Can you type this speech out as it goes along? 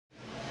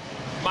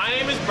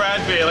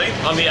Brad Bailey.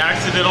 I'm the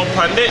Accidental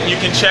Pundit, and you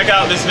can check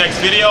out this next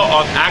video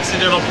on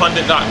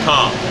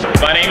accidentalpundit.com.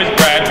 My name is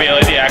Brad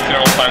Bailey, the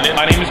Accidental Pundit.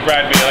 My name is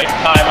Brad Bailey.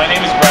 Hi, my name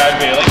is Brad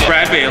Bailey.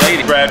 Brad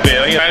Bailey. Brad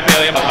Bailey. Brad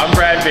Bailey. I'm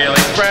Brad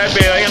Bailey. Brad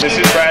Bailey. This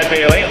is Brad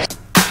Bailey.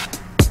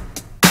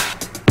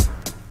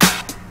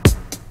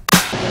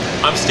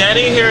 I'm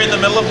standing here in the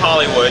middle of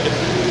Hollywood,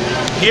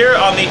 here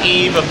on the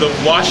eve of the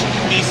Washington,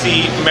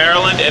 D.C.,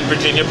 Maryland, and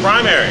Virginia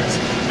primaries.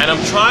 And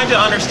I'm trying to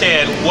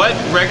understand what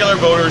regular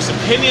voters'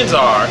 opinions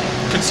are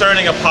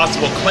concerning a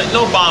possible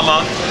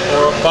Clinton-Obama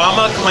or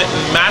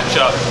Obama-Clinton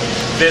matchup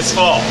this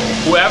fall.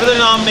 Whoever the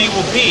nominee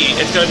will be,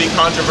 it's going to be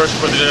controversial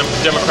for the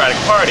Democratic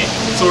Party.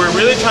 So we're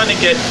really trying to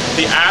get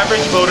the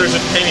average voter's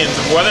opinions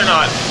of whether or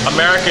not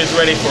America is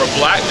ready for a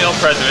black male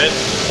president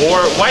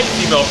or white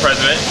female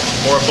president,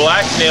 or a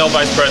black male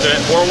vice president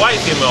or a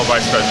white female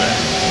vice president,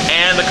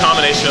 and the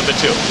combination of the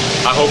two.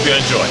 I hope you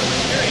enjoy.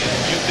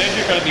 You said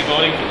you're going to be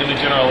voting in the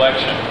general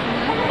election.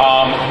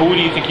 Who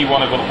do you think you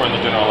want to vote for in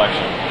the general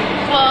election?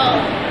 Well,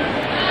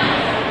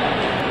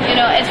 you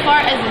know, as far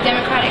as the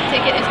Democratic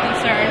ticket is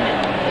concerned,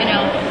 you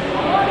know,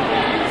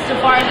 so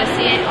far as I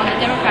see it on the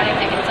Democratic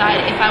ticket side,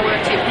 if I were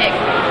to pick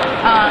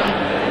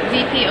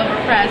VP over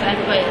Pres,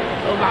 I'd put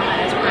Obama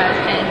as Pres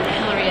and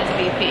Hillary as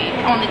VP.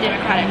 On the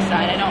Democratic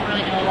side, I don't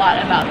really know a lot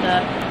about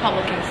the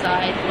Republican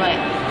side, but...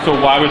 So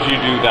why would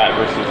you do that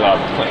versus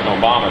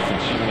Clinton-Obama,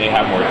 since she may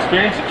have more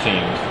experience, it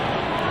seems?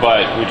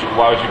 But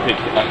why would you pick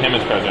him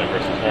as president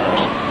versus her?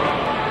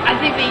 I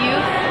think the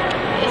youth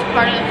is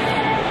part of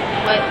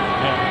what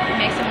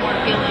makes him more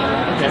appealing.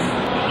 Okay.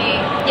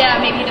 Yeah,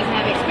 maybe he doesn't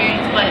have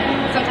experience, but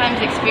sometimes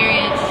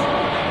experience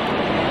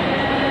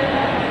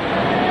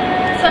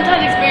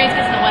gets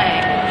in the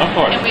way. Of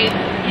course. And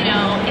you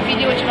know, if you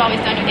do what you've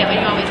always done, you get what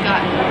you've always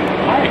got.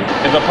 Right.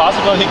 If a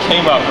possibility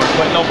came up for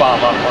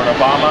Clinton-Obama or an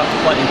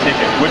Obama-Clinton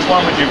ticket, which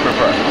one would you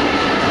prefer?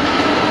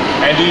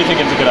 And do you think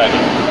it's a good idea?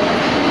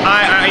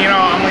 You know,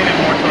 I'm leaning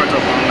more towards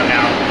Obama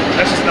now.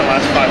 That's just in the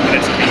last 5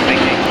 minutes of me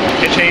thinking.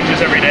 It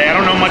changes every day. I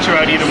don't know much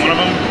about either one of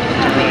them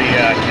to really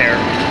care.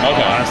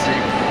 Okay. Honestly.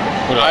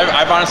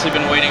 I've honestly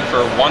been waiting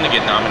for one to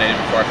get nominated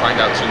before I find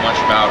out too much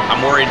about.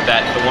 I'm worried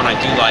that the one I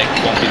do like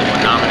won't be the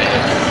one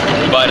nominated.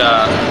 But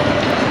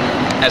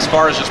as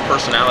far as just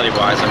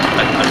personality-wise, I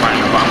find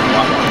Obama a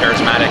lot more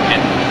charismatic,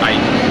 and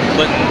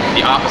Clinton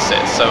the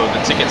opposite. So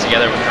the ticket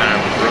together would kind of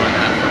ruin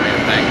that for me, I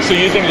think. So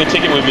you think the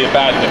ticket would be a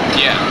bad thing?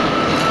 Yeah.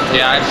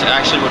 Yeah, I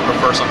actually would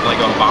prefer something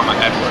like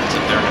Obama-Edwards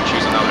if they're going to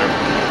choose another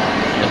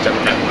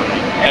Democrat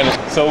nominee. And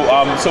so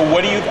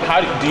what do you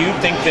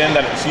think then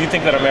that you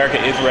think that America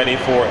is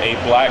ready for a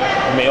black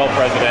male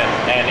president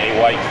and a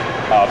white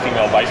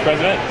female vice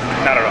president?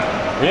 Not at all.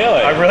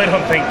 Really? I really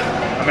don't think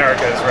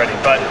America is ready,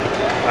 but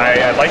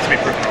I'd like to be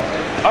proven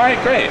wrong. All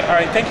right, great. All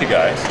right, thank you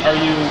guys. Are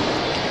you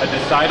a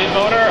decided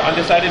voter,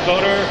 undecided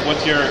voter?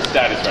 What's your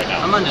status right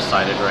now? I'm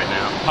undecided right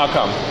now. How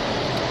come?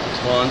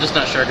 Well, I'm just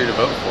not sure who to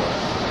vote for.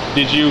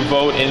 Did you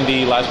vote in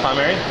the last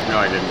primary? No,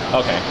 I didn't.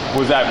 Okay.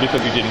 Was that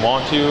because you didn't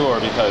want to, or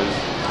because?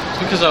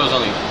 It's because I was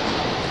only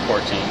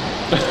 14.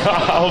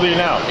 How old are you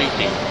now?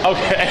 18.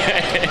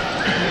 Okay.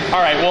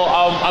 All right. Well,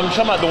 I'm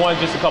talking about the one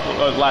just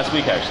last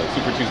week actually,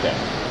 Super Tuesday.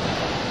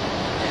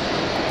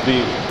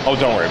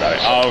 Don't worry about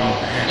it. All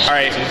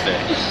right. Tuesday.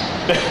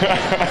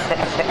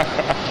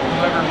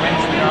 Whoever wins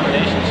the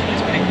nomination should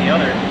just pick the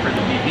other for the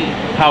VP.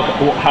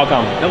 How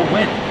come? They'll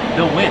win.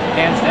 They'll win,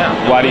 hands down.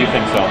 Why do you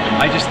think so?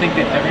 I just think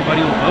that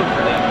everybody will vote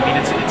for them. I mean,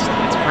 it's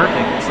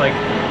perfect. It's like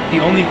the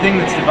only thing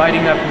that's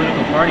dividing that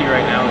political party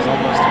right now is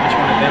almost which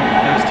one of them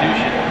those two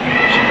should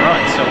run.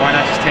 So why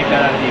not just take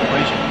that out of the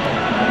equation?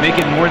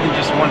 Make it more than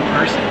just one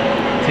person.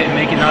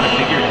 Make it not a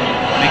figurative.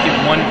 Make it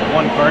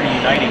one party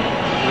uniting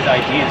with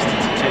ideas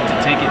to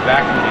take it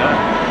back from the other.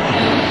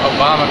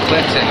 Obama,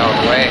 Clinton all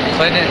the way.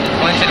 Clinton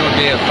would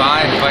be a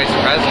fine vice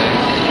president,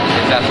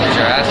 if that's what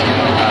you're asking.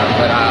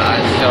 But I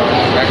still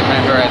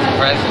recommend her as a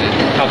president.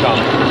 How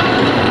come?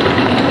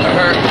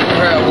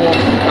 Well,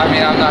 I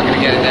mean, I'm not going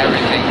to get into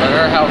everything, but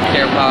her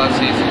healthcare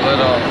policy is a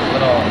little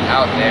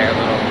out there, a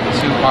little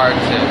too hard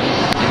to,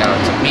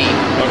 to meet.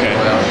 Okay.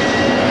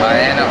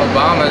 And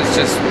Obama is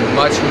just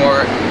much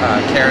more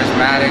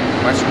charismatic,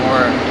 much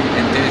more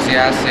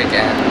enthusiastic,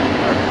 and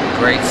a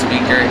great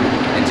speaker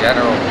in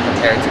general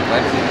compared to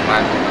Clinton, in my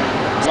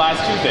opinion.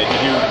 Last Tuesday,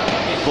 did you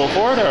vote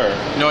for it, or?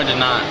 No, I did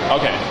not.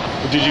 Okay.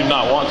 Did you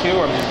not want to,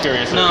 or I'm just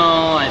curious?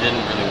 No, I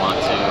didn't really want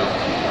to.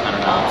 I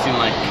don't know. It seemed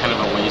like kind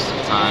of a waste of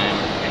time.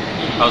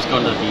 I was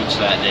going to the beach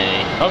that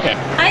day. Okay.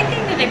 I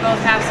think that they both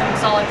have some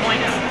solid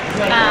points.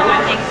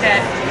 I think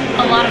that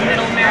a lot of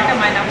middle America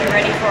might not be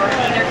ready for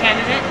either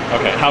candidate.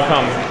 Okay, how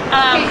come?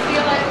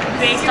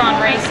 Based on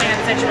race and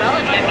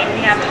sexuality. I mean,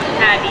 we haven't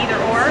had either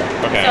or.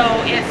 Okay. So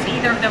if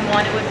either of them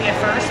won, it would be a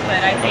first.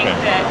 But I think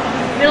that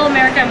middle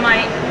America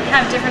might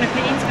have different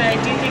opinions, but I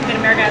do think that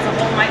America as a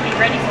whole might be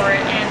ready for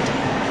it. And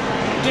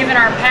given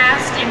our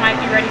past, it might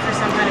be ready for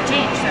some kind of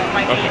change. So it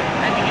might be,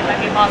 I think it might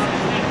be a positive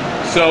thing.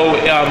 So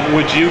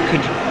would you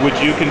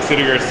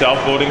consider yourself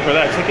voting for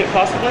that ticket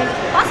possibly?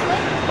 Possibly.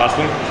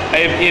 Possibly.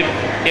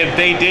 If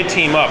they did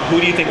team up,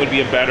 who do you think would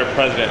be a better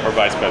president or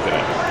vice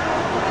president?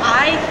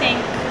 I think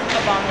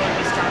Obama would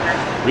be stronger.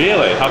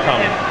 Really? How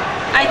come?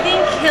 Yeah. I think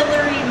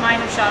Hillary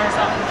might have shot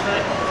herself in the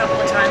foot a couple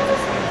of times with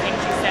some of the things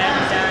she said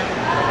and done.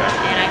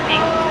 Okay. And I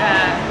think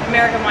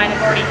America might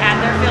have already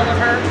had their fill of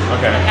her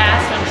in the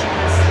past when she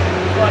was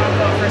quote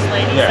unquote first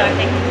lady. Yeah. So I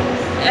think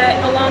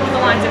along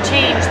the lines of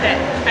change that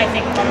I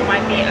think Obama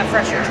might be a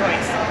fresher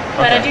choice.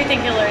 But I do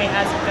think Hillary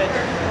has a good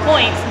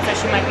points, and so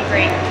she might be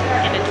great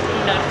and to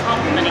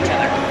complement each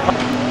other.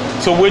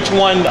 So which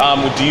one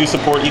do you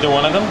support? Either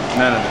one of them?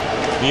 None of them.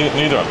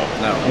 Neither of them.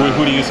 No.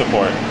 Who do you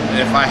support?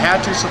 If I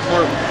had to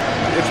support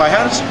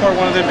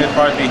one of them, it'd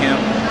probably be him.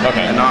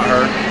 Okay. And not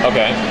her.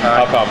 Okay.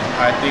 How come?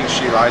 I think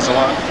she lies a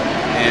lot,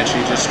 and she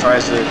just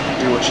tries to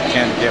do what she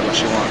can to get what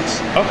she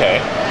wants.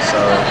 Okay. So,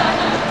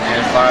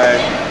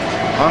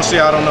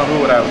 honestly, I don't know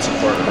who I would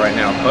support right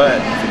now, but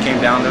if it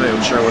came down to it, it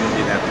sure wouldn't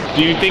be them.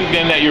 Do you think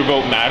then that your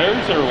vote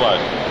matters, or what?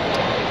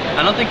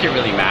 I don't think it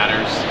really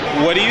matters.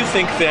 What do you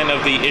think then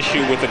of the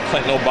issue with the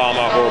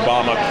Clinton-Obama or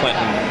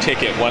Obama-Clinton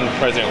ticket, one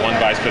president, one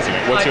vice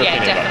president? What's your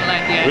opinion about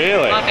it? Yeah.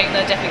 Really? I think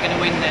they're definitely going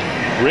to win then.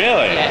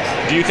 Really? Yes.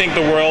 Do you think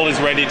the world is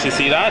ready to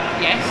see that?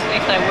 Yes,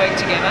 if they work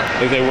together.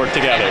 If they work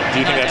together. Do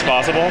you think that's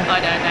possible?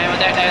 I don't know.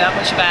 I don't know that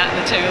much about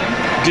the two of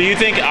them. Do you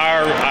think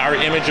our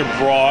image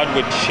abroad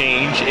would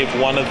change if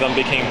one of them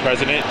became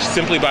president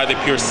simply by the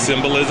pure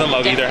symbolism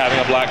of either having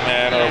a black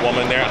man or a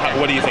woman there?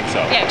 What do you think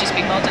so? Yeah, just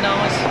be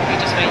modernised. We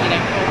just be,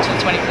 brought to the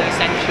 21st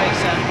century.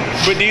 So.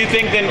 But do you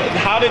think then,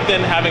 how did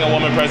then having a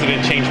woman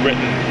president change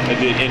Britain,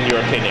 in your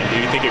opinion? Do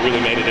you think it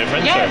really made a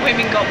difference? Yeah, or?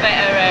 women got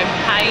better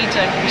paid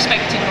and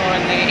respected more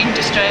in the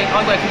industry.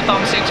 I work in the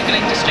pharmaceutical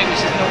industry,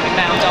 which is normally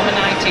male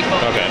dominated, but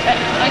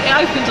it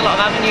opened a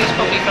lot of avenues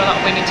probably for a lot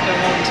of women to go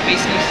more into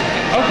business.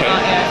 Okay.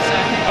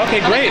 Okay,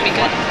 great.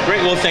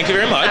 Great. Well, thank you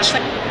very much.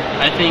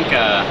 I think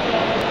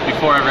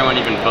before everyone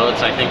even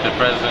votes, I think the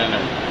president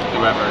or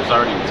whoever has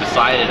already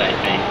decided. I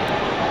think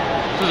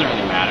it doesn't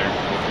really matter.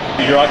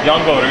 You're young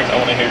voters. I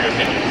want to hear your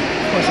opinion.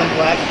 Of course, I'm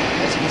black,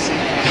 as you can see.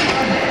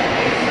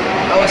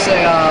 I would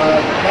say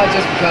not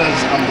just because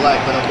I'm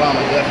black, but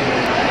Obama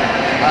definitely.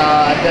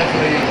 I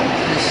definitely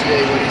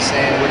appreciate what he's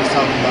saying, what he's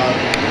talking about.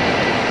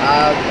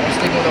 I'm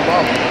sticking with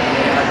Obama.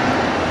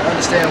 I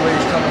understand where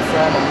he's coming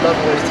from. I'm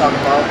loving what he's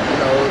talking about.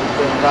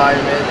 The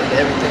environment and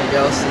everything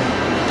else. And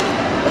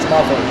that's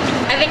my vote.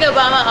 I think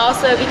Obama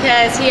also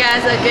because he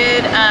has a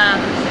good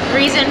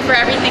reason for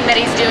everything that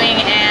he's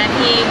doing, and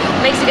he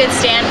makes a good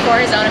stand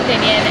for his own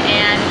opinion,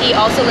 and he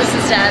also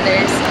listens to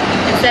others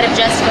instead of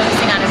just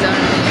focusing on his own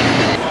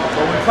opinion.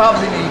 Well, we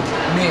probably need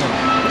men.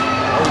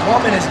 A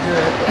woman is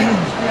good,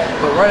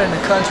 but running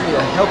the country or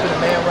helping a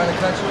man run the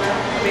country,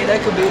 I mean, that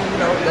could be,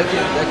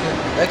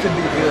 that could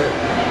be good,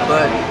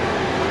 but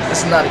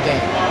this is not a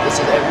game.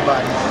 This is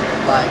everybody.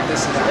 Like,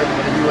 this is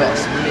everybody in the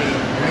U.S. We need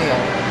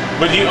men.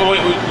 But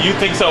you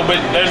think so? But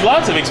there's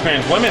lots of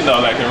experienced women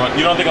though that can run.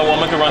 You don't think a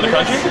woman can run the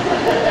country?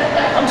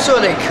 I'm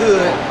sure they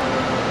could.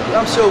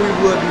 I'm sure we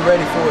would be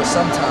ready for it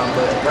sometime,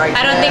 but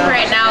I don't think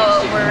right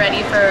now we're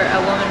ready for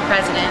a woman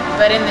president.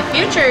 But in the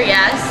future,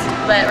 yes.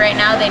 But right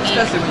now they need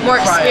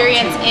more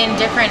experience in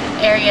different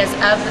areas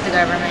of the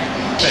government.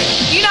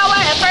 You know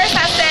what? At first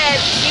I said,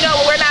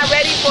 we're not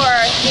ready for,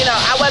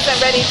 I wasn't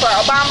ready for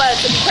Obama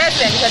to be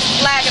president because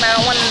he's black and I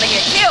don't want him to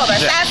get killed or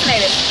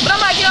assassinated. But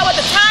I'm like, you know what?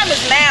 The time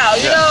is now.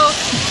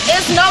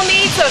 It's no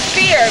need to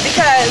fear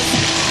because,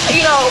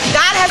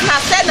 God has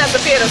not set us a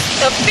fear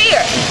of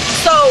fear.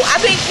 So I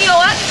think,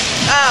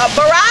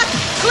 Barack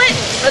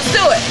Clinton, let's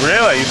do it.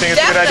 Really? You think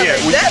it's a good idea?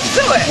 Let's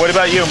do it. What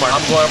about you, Mark?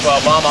 I'm going for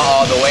Obama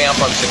all the way. I'm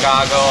from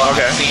Chicago. I've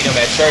seen him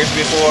at church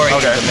before.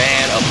 He's a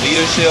man of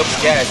leadership.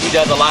 Yes, he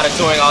does a lot of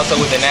touring also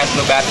with the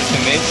National Baptist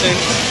Convention,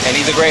 and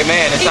he's a great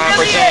man. It's time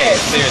for change.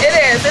 It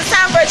is. It's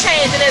time for a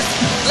change, and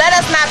let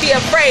us not be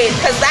afraid,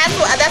 because that's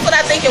what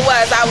I think it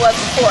was. I was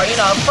before,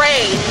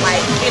 afraid.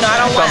 Like, I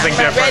don't want to be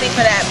ready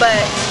for that. But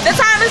the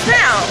time is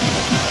now.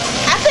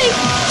 I think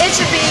it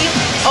should be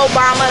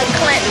Obama,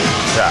 Clinton.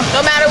 Yeah.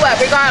 No matter what,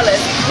 regardless.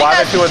 Why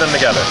the two of them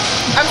together?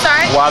 I'm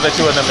sorry? Why the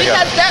two of them together?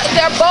 Because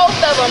they're both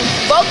of them.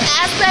 Both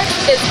aspects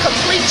is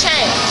complete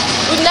change.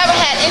 We've never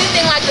had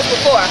anything like this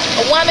before.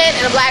 A woman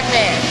and a black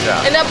man.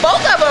 Yeah. And then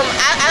both of them,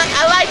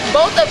 I like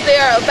both of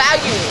their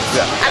values.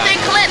 Yeah. I think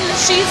Clinton,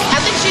 I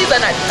think she's a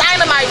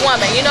dynamite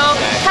woman,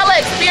 Hella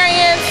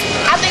experience.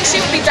 I think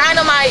she would be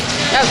dynamite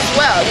as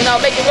well,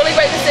 making really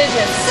great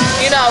decisions,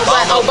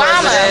 but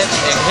Obama.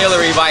 And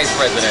Hillary vice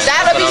president.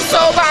 That would be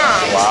so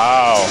bomb.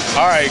 Wow.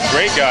 All right,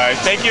 great guys.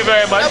 Thank you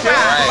very much. No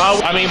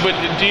problem. But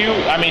do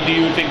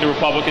you think the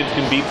Republicans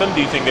can beat them?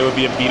 Do you think they would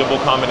be a beatable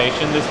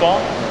combination this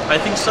fall? I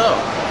think so.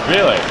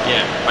 Really?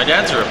 Yeah. My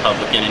dad's a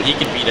Republican, and he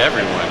can beat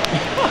everyone.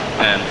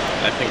 And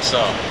I think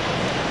so.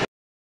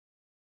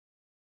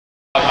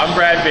 I'm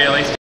Brad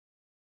Bailey.